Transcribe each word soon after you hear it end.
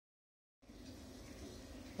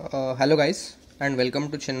Hello guys and welcome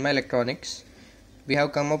to Chinmay Electronics. We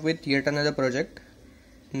have come up with yet another project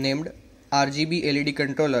named RGB LED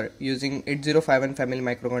controller using 8051 family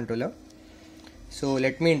microcontroller. So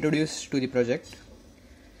let me introduce to the project.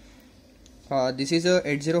 This is a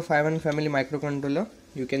 8051 family microcontroller.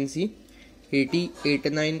 You can see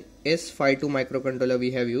 8089S52 microcontroller we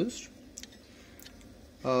have used.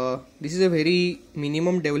 This is a very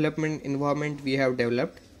minimum development environment we have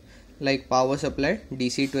developed, like power supply,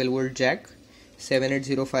 DC 12V jack,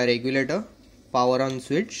 7805 regulator, power on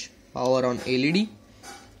switch, power on LED,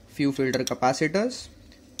 few filter capacitors,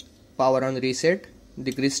 power on reset,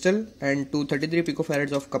 the crystal, and 233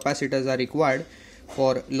 picofarads of capacitors are required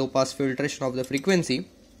for low pass filtration of the frequency.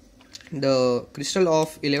 The crystal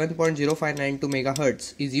of 11.0592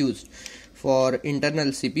 MHz is used for internal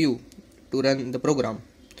CPU to run the program.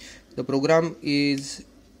 The program is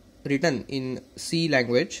written in C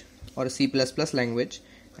language or C++ language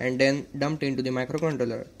and then dumped into the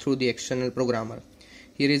microcontroller through the external programmer.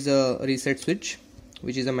 Here is a reset switch,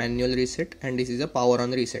 which is a manual reset, and this is a power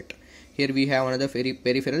on reset. Here we have another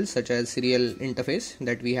peripherals such as serial interface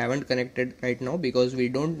that we haven't connected right now because we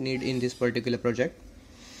don't need in this particular project.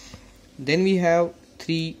 Then we have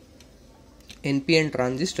three NPN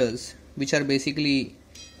transistors, which are basically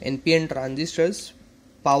NPN transistors,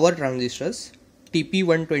 power transistors,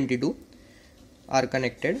 TP122 are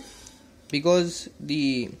connected. Because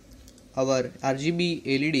our RGB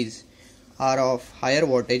LEDs are of higher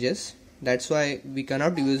voltages, that's why we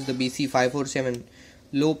cannot use the BC547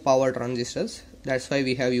 low power transistors. That's why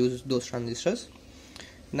we have used those transistors.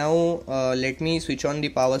 Now let me switch on the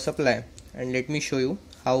power supply and let me show you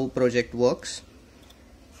how project works.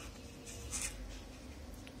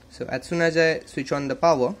 So as soon as I switch on the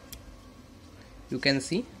power, you can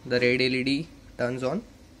see the red LED turns on.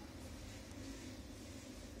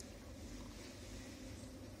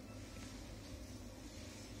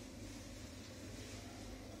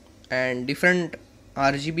 And different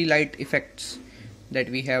RGB light effects that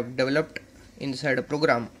we have developed inside a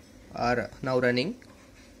program are now running.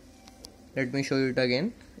 Let me show you it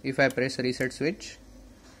again. If I press a reset switch,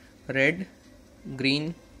 red,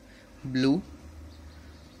 green, blue,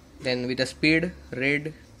 then with a speed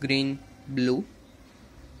red, green, blue,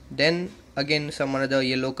 then again some another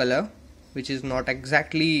yellow color which is not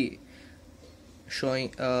exactly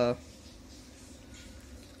showing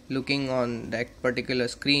looking on that particular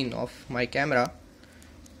screen of my camera,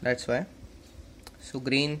 that's why. So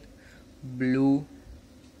green, blue,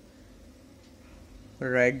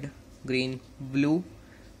 red, green, blue,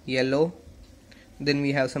 yellow, then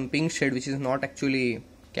we have some pink shade which is not actually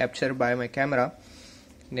captured by my camera,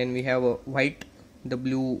 then we have a white, the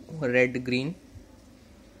blue, red, green.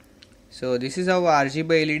 So this is how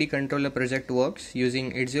RGB LED controller project works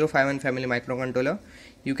using 8051 family microcontroller.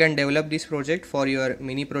 You can develop this project for your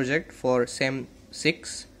mini project for SEM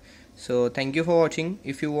 6. So thank you for watching.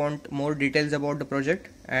 If you want more details about the project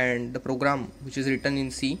and the program which is written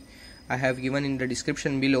in C, I have given in the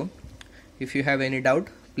description below. If you have any doubt,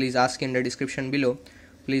 please ask in the description below.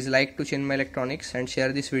 Please like to Chinmay Electronics and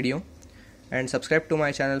share this video and subscribe to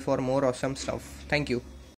my channel for more awesome stuff. Thank you.